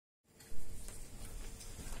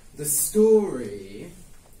The story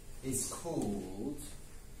is called,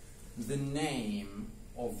 the name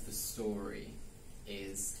of the story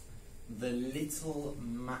is The Little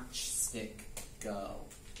Matchstick Girl.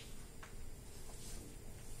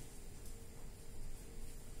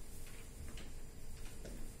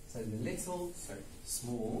 So the little, so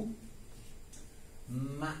small,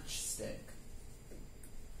 matchstick.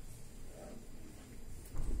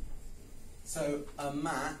 So a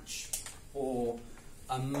match or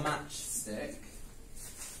a matchstick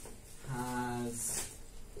has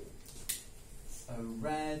a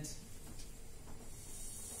red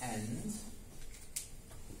end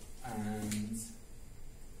and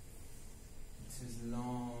it is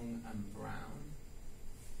long and brown.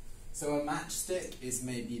 So a matchstick is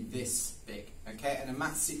maybe this big, okay? And a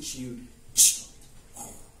matchstick,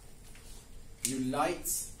 you light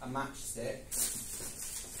a matchstick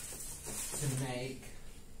to make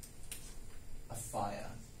a fire,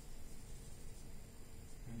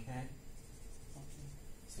 okay?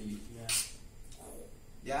 So you,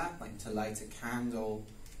 yeah, like to light a candle,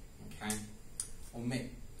 okay? Or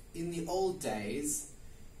in the old days,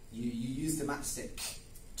 you used a matchstick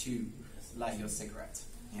to light your cigarette,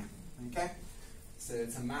 yeah. Okay, so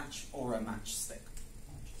it's a match or a matchstick.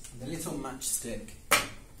 The little matchstick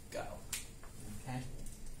girl. Okay.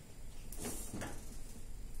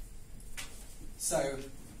 So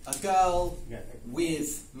a girl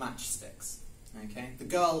with matchsticks. Okay. The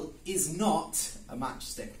girl is not a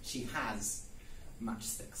matchstick. She has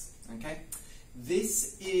matchsticks. Okay.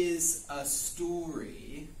 This is a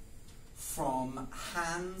story from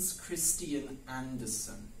Hans Christian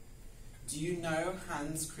Andersen. Do you know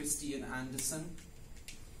Hans Christian Andersen?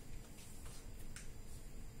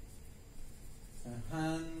 So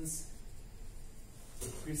Hans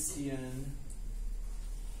Christian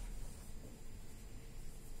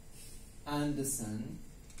Andersen,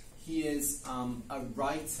 he is a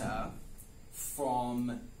writer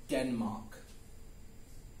from Denmark.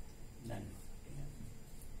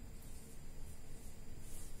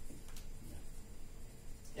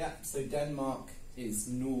 Yeah, so Denmark is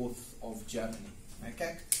north of Germany,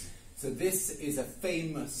 okay? So this is a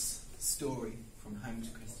famous story from Hans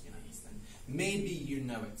Christian Andersen. Maybe you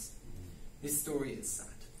know it. This story is sad.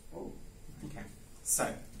 Oh, okay.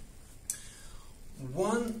 So,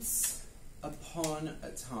 once upon a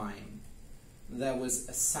time, there was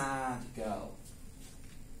a sad girl.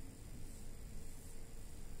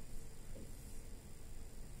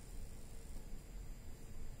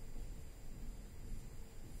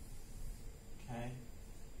 Okay?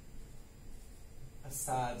 A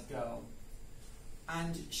sad girl.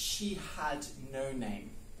 And she had no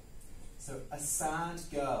name. So a sad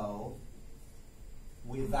girl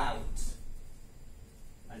without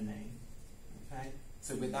a name. Okay?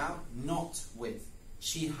 So without, not with.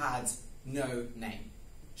 She had no name.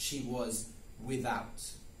 She was without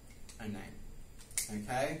a name.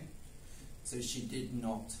 Okay? So she did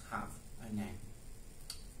not have a name.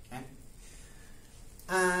 Okay?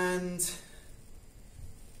 And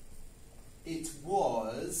it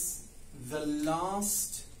was the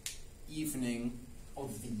last evening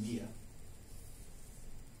of the year.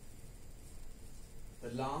 The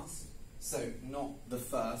last, so not the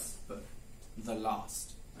first, but the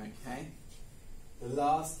last, okay? The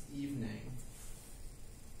last evening.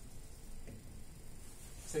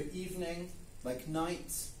 So evening, like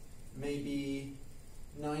night, maybe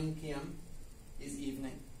 9 p.m. is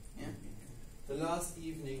evening, yeah? The last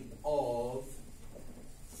evening of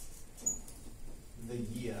the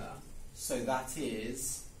year, so that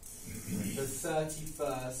is the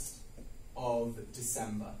 31st of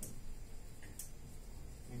December.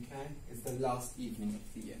 Okay, is the last evening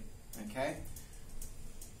of the year. Okay,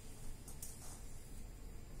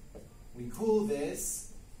 we call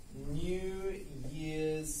this New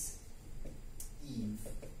Year's Eve.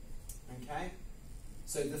 Okay,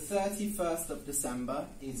 so the 31st of December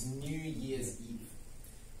is New Year's Eve,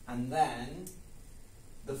 and then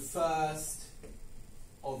the 1st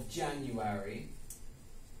of January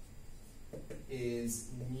is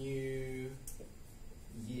New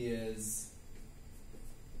Year's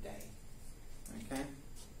Day. Okay?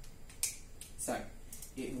 So,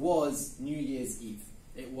 it was New Year's Eve.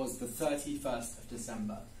 It was the 31st of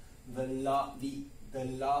December, the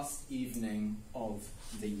last evening of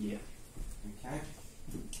the year. Okay?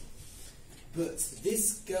 But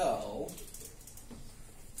this girl,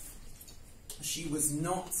 she was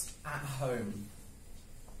not at home.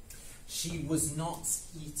 She was not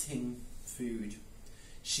eating food.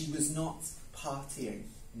 She was not partying.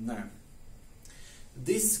 No.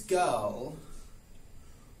 This girl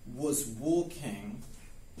was walking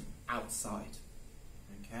outside.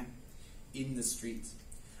 okay, in the street,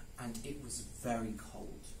 and it was very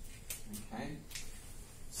cold, okay.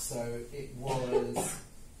 So it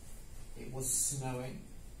was snowing.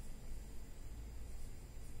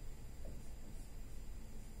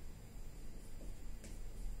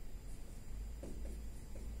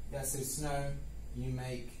 Yeah, so snow, you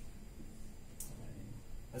make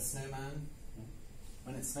a snowman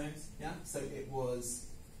when it snows, yeah? So it was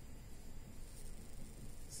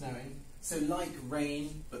snowing. So like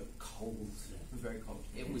rain, but cold. It was very cold.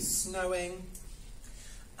 It was snowing,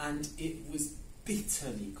 and it was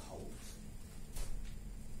bitterly cold.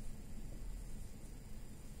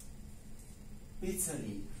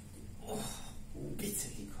 Bitterly cold.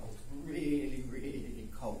 Really, really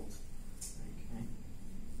cold. Okay.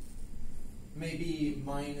 Maybe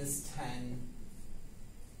 -10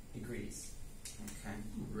 degrees. Okay.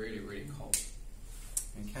 Really, really cold.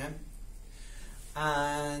 Okay.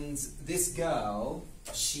 And this girl,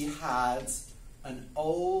 she had an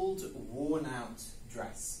old, worn-out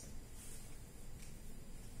dress.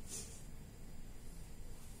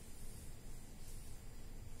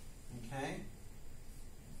 Okay?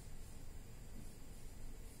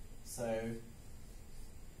 So,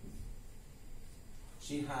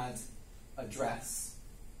 she had a dress,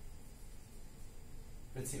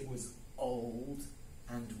 but it was old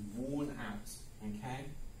and worn out. Okay?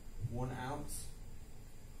 Worn out.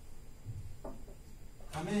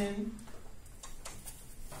 Come in.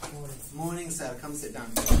 Morning, sir. Come sit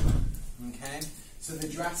down. Okay? So the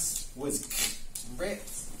dress was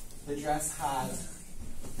ripped. The dress had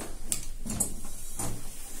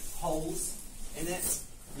holes in it.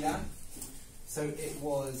 Yeah? So it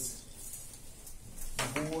was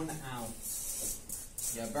worn out.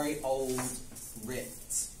 Yeah, very old,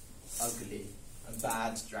 ripped, ugly. A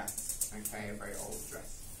bad dress. Okay, a very old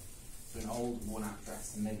dress. So an old, worn out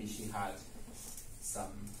dress. And maybe she had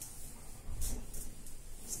some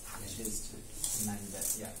patches to mend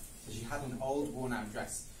it. Yeah. So she had an old, worn out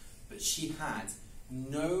dress. But she had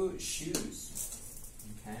no shoes.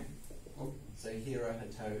 Okay? So here are her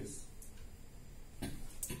toes. Yeah?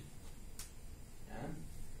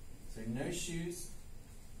 So no shoes.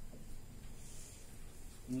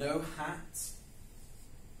 No hat.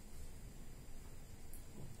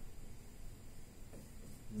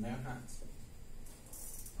 No hat.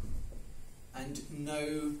 And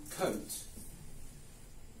no coat.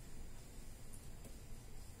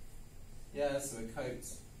 Yeah, so a coat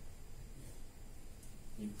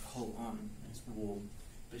you pull on, it's warm.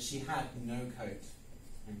 But she had no coat.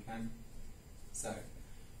 Okay? So,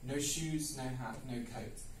 no shoes, no hat, no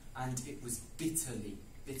coat. And it was bitterly,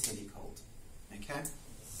 bitterly cold. Okay?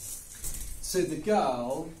 So the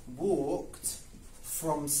girl walked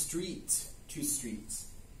from street to street.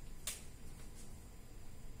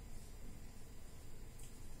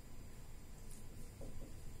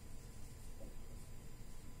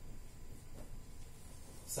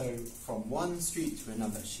 So from one street to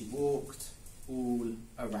another, she walked all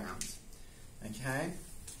around. Okay?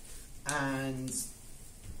 And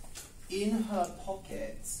in her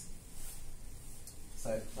pocket,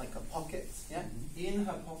 so like a pocket, yeah? In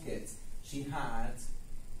her pocket, she had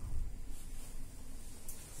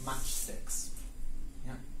matchsticks.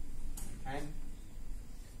 Yeah? Okay?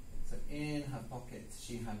 So in her pocket,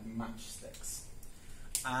 she had matchsticks.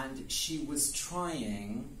 And she was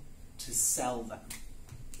trying to sell them.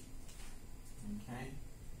 Okay?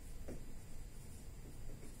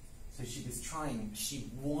 So she was trying, she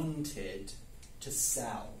wanted to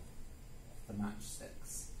sell the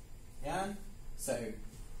matchsticks. Yeah? So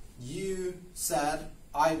you said,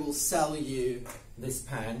 I will sell you this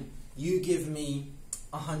pen. You give me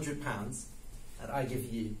 £100 and I give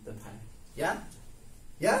you the pen. Yeah?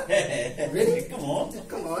 Yeah? Really? Come on.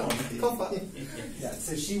 Come on. Cough up. Yeah,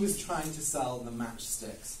 so she was trying to sell the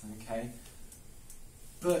matchsticks, okay?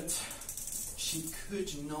 But she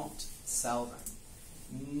could not sell them.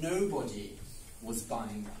 Nobody was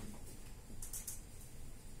buying them.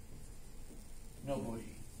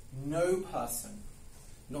 Nobody. No person.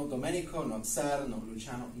 Not Domenico, not Sarah, not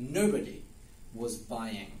Luciano. Nobody was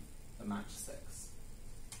buying the matchsticks.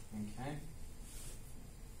 Okay?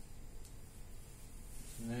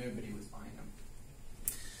 Nobody was buying them.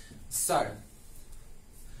 So,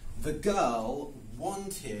 the girl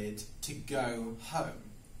wanted to go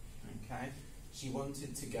home. Okay? She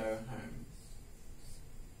wanted to go home.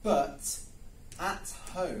 But at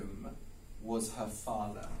home was her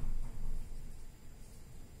father.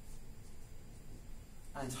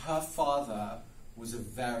 And her father was a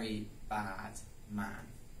very bad man.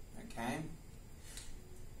 Okay?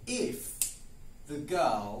 If the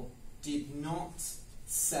girl did not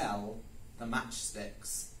sell the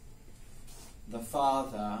matchsticks, the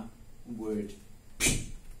father would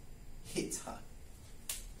hit her.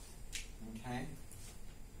 Okay?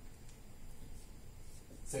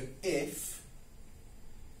 So if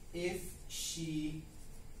she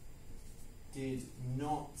did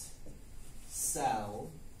not sell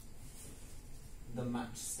the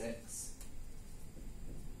matchsticks,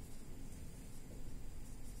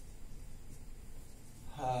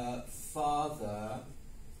 her father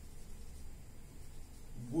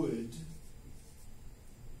would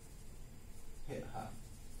hit her.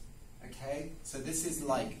 Okay? So this is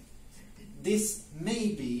like, this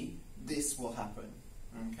maybe this will happen.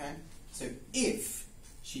 Okay? So if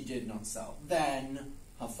she did not sell, then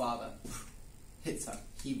her father hits her.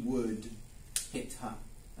 He would hit her.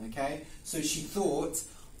 Okay? So she thought,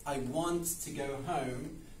 I want to go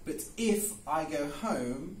home, but if I go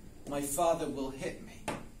home, my father will hit me.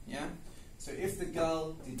 Yeah? So if the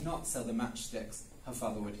girl did not sell the matchsticks, her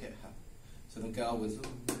father would hit her. So the girl was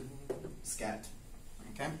scared.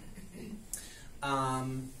 Okay?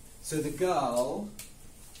 So the girl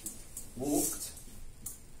walked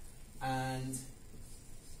and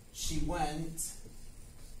she went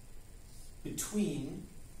between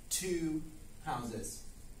two houses.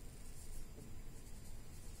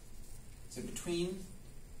 So between,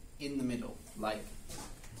 in the middle, like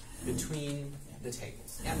between the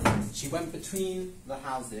tables. Yeah. She went between the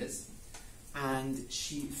houses and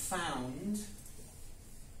she found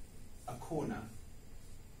a corner.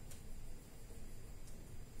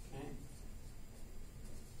 Okay.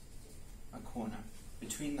 A corner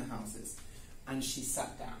between the houses. And she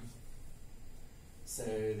sat down. So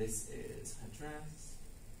this is her dress.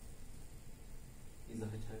 These are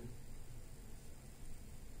her toes.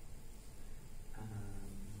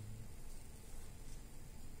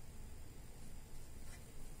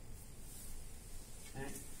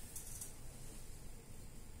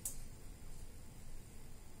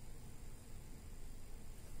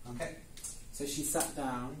 Okay, so she sat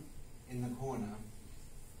down in the corner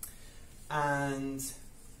and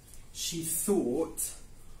she thought,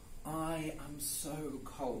 I am so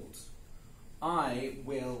cold. I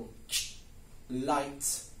will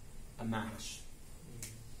light a match.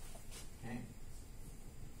 Okay.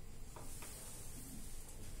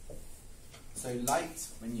 So light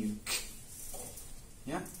when you,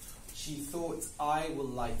 yeah? She thought, I will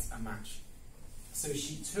light a match. So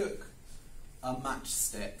she took a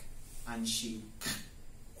matchstick and she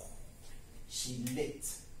lit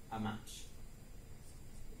a match.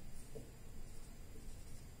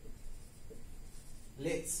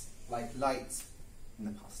 Lit, like light in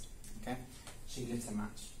the past, okay? She lit a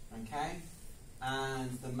match, okay?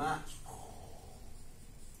 And the match,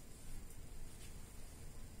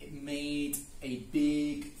 it made a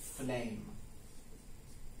big flame.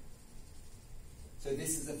 So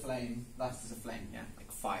this is a flame, that is a flame, yeah?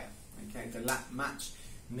 Like fire, okay? The match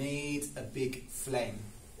made a big flame,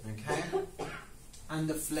 okay? And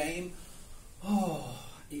the flame, oh,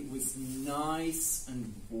 it was nice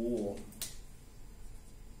and warm.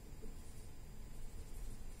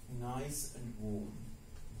 Nice and warm.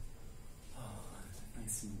 Oh,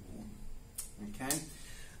 nice and warm. Okay?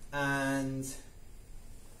 And,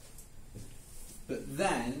 but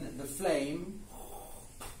then the flame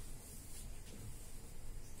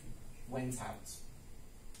went out.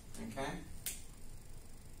 Okay?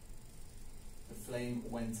 The flame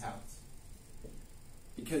went out.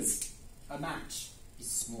 Because a match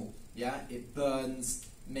is small, yeah? It burns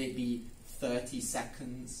maybe 30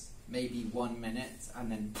 seconds, maybe 1 minute,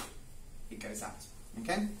 and then it goes out.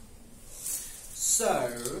 Okay?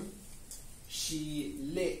 So she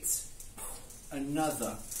lit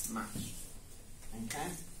another match.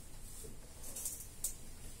 Okay?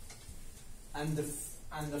 And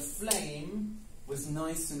the flame was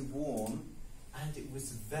nice and warm, and it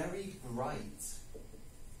was very bright.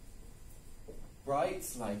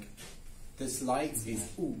 Bright, like this light is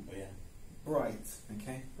bright.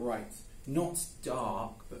 Okay, bright, not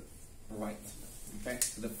dark, but bright. Okay,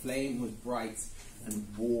 so the flame was bright and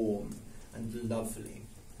warm and lovely.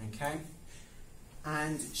 Okay,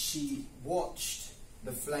 and she watched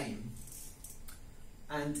the flame,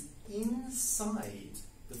 and inside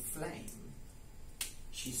the flame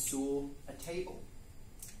she saw a table.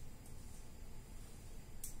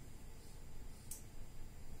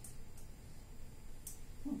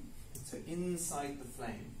 So inside the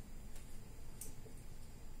flame,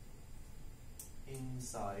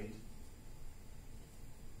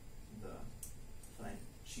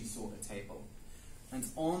 she saw a table. And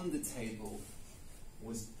on the table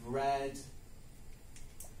was bread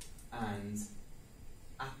and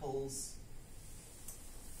apples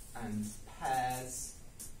and pears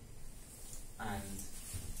and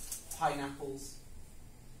pineapples.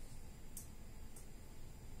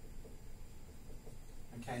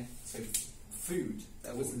 Okay, so food.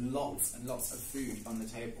 There was lots and lots of food on the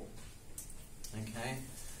table. Okay.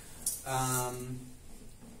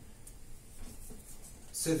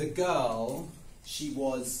 So the girl, she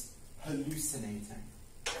was hallucinating.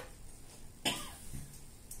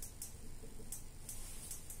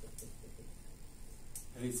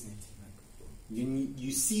 Hallucinating.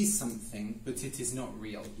 You see something, but it is not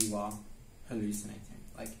real. You are hallucinating.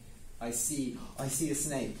 Like, I see a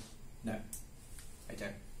snake. No, I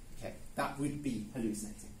don't. Okay, that would be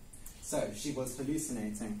hallucinating. So she was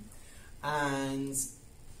hallucinating, and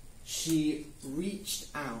she reached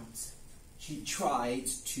out. She tried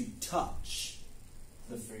to touch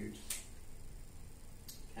the food.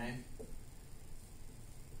 Okay.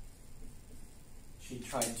 She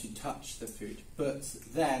tried to touch the food, but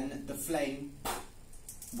then the flame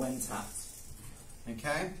went out.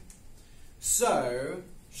 Okay? So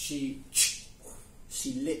she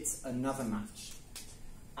lit another match.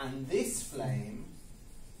 And this flame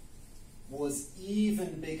was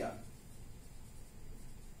even bigger.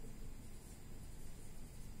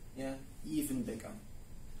 Yeah, even bigger.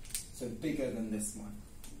 So bigger than this one.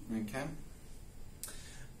 Okay?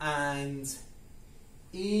 And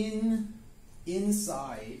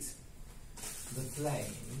inside the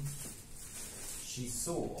flame, she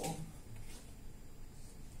saw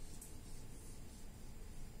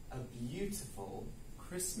a beautiful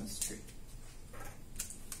Christmas tree.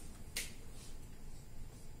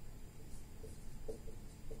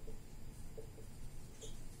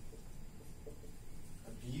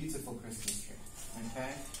 A beautiful Christmas tree.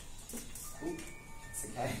 Okay? Ooh, it's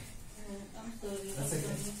okay. I'm sorry. That's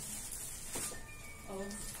okay. Oh.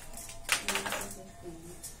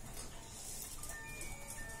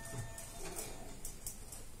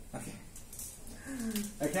 Okay.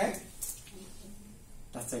 Okay?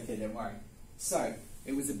 That's okay, don't worry. So,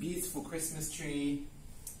 it was a beautiful Christmas tree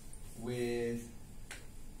with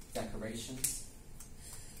decorations.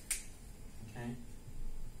 Okay?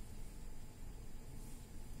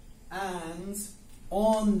 And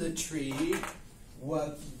on the tree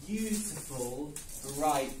were beautiful,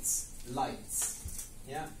 bright lights.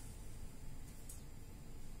 Yeah?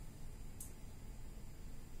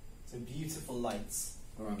 So beautiful lights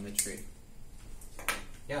were on the tree.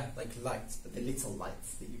 Yeah, like lights, but the little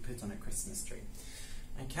lights that you put on a Christmas tree.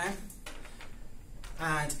 Okay?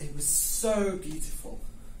 And it was so beautiful.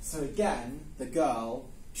 So again, the girl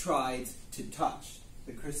tried to touch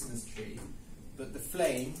the Christmas tree, but the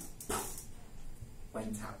flame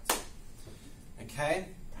went out. Okay?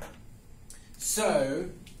 So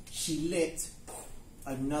she lit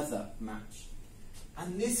another match.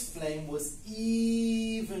 And this flame was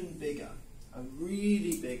even bigger, a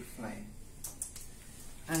really big flame.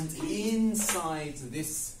 And inside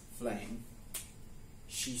this flame,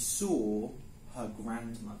 she saw her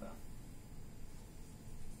grandmother.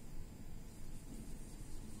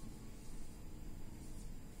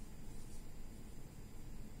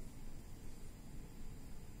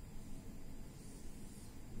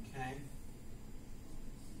 Okay?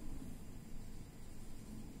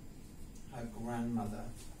 Her grandmother.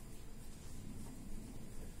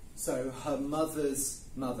 So her mother's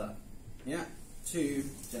mother. Yeah? 2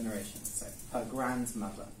 generations. So her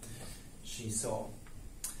grandmother she saw.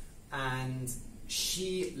 And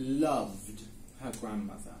she loved her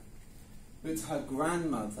grandmother. But her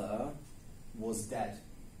grandmother was dead.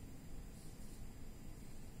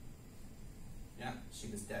 Yeah, she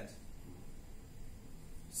was dead.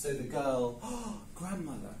 So the girl, oh,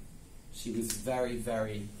 grandmother. She was very,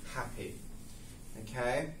 very happy.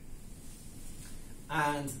 Okay?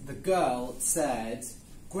 And the girl said,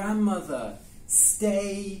 grandmother,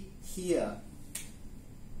 stay here.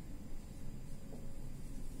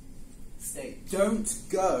 Stay. Don't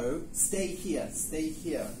go. Stay here. Stay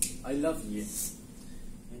here. I love you.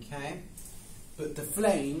 Okay? But the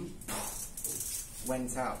flame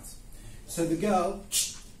went out. So the girl,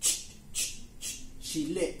 she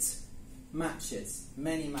lit matches,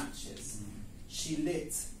 many matches. She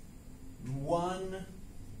lit one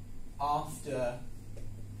after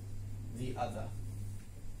the other.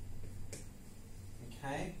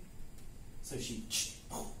 Okay? So she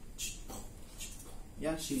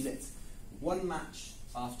lit one match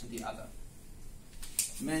after the other.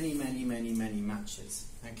 Many, many, many, many matches.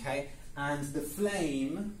 Okay? And the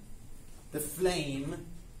flame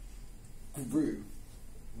grew.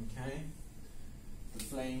 Okay? The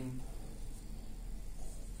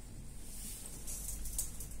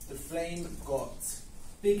flame got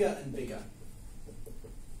bigger and bigger.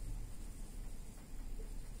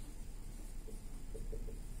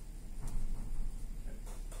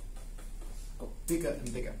 bigger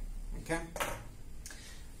and bigger. Okay?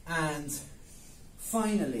 And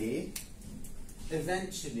finally,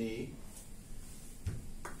 eventually,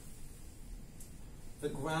 the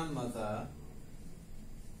grandmother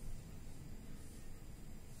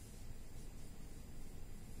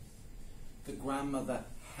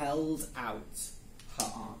held out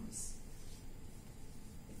her arms.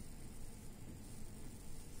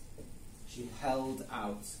 She held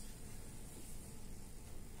out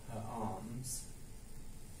her arms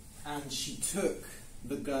and she took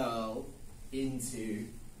the girl into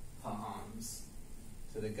her arms.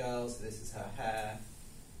 So the girl, so this is her hair.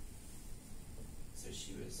 So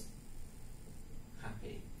she was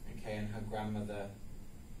happy, okay, and her grandmother,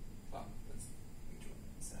 well,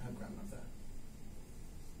 so her grandmother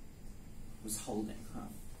was holding her,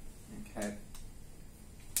 okay.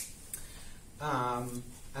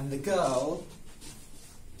 And the girl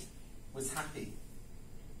was happy.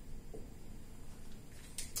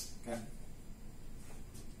 Okay.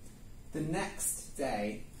 The next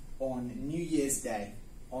day, on New Year's Day,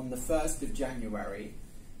 on the 1st of January,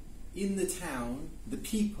 in the town, the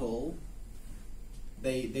people,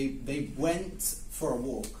 they went for a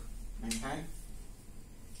walk, okay?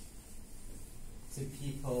 So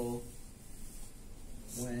people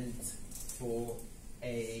went for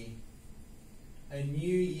a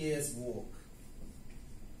New Year's walk.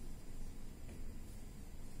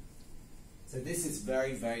 So this is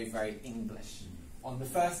very, very, very English. On the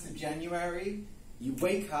 1st of January, you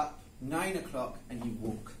wake up 9 o'clock and you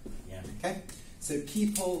walk. Yeah. Okay? So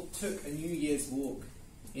people took a New Year's walk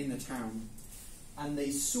in the town and they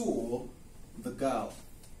saw the girl.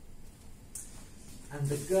 And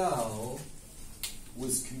the girl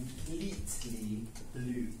was completely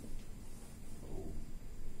blue. Oh.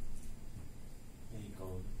 There you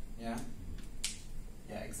go. Yeah?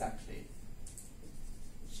 Yeah, exactly.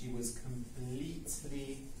 She was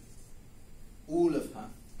completely, all of her,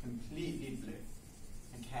 completely blue.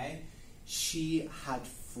 Okay? She had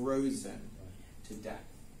frozen to death.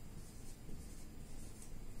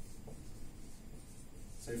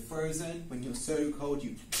 So frozen, when you're so cold,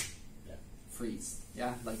 you freeze.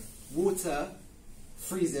 Yeah? Like water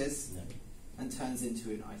freezes and turns into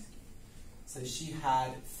an ice cube. So she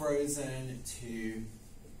had frozen to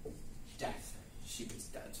death. She was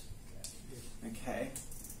dead. Okay?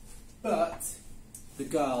 But the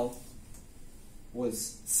girl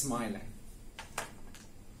was smiling.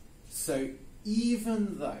 So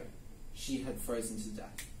even though she had frozen to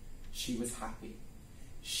death, she was happy.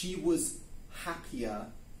 She was happier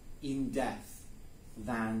in death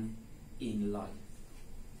than in life.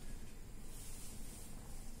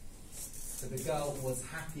 So the girl was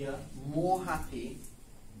happier, more happy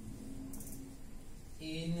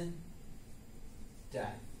in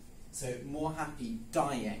death. So more happy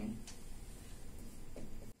dying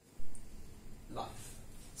life.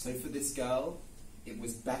 So for this girl, it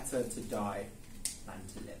was better to die than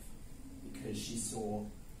to live because she saw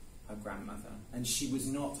her grandmother and she was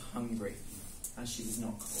not hungry and she was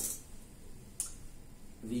not cold.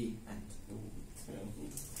 The end. Oh, terrible.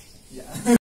 Yeah.